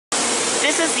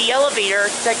This is the elevator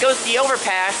that goes to the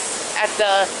overpass at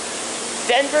the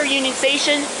Denver Union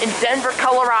Station in Denver,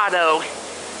 Colorado.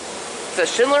 It's a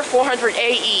Schindler 400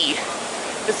 AE.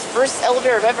 This is the first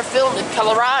elevator I've ever filmed in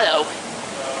Colorado.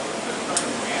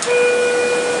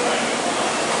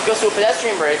 Goes to a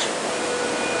pedestrian bridge.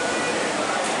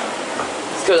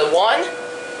 Let's go to 1.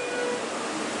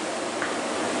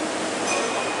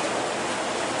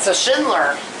 It's a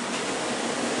Schindler.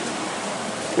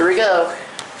 Here we go.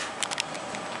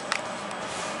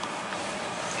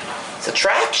 It's a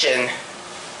traction.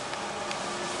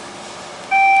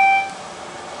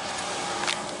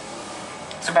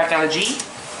 So back down to G.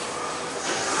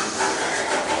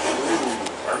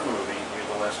 Our movie, you're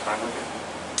the last time we did.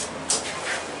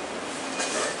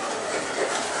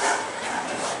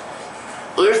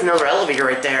 Oh, there's another elevator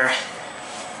right there.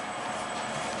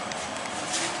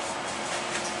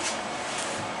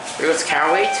 There goes the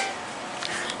counterweight.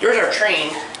 Here's our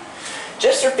train.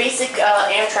 Just our basic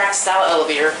Amtrak style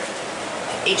elevator.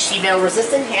 HD metal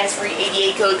resistant, hands-free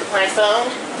ADA code compliant phone.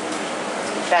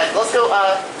 Let's go,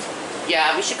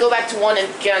 yeah, we should go back to 1 and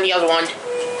get on the other one.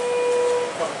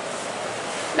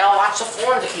 Now watch the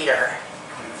floor indicator.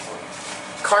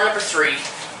 Car number 3.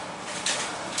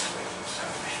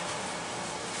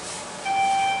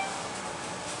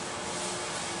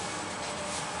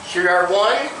 Here are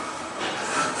 1.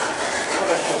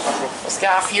 Let's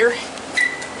get off here.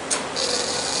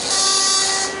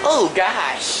 Oh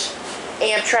gosh.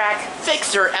 Amtrak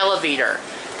Fixer elevator.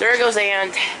 There goes,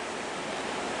 and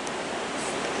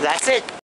that's it.